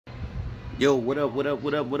Yo, what up, what up,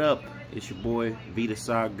 what up, what up? It's your boy, Vita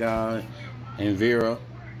Sockgame and Vera.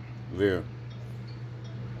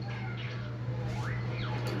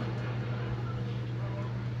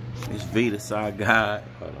 It's Vita Sockgame.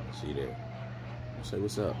 Hold on, see there. Say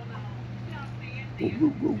what's up.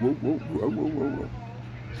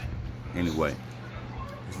 Anyway,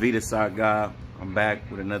 it's Vita Sockgame. I'm back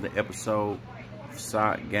with another episode of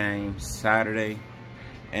Sockgame Saturday.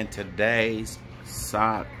 And today's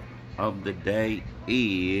sock of the day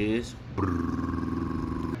is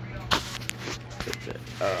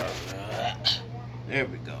there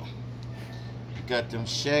we go. You got them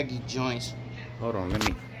Shaggy joints. Hold on,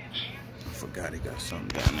 I forgot he got something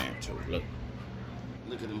down there too. Look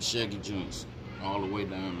at them Shaggy joints all the way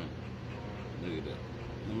down there. Look at that.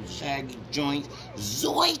 Them Shaggy joints.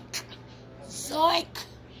 Zoink!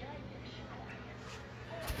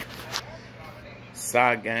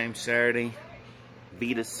 Sockgame Saturday.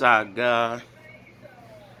 Vita Sockgame.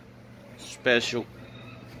 Special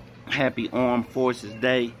Happy Armed Forces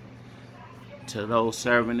Day to those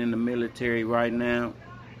serving in the military right now.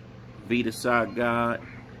 Vita Sockgame.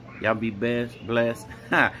 Y'all be blessed.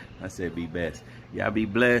 I said be best. Y'all be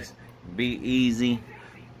blessed. Be easy.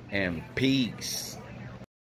 And peace.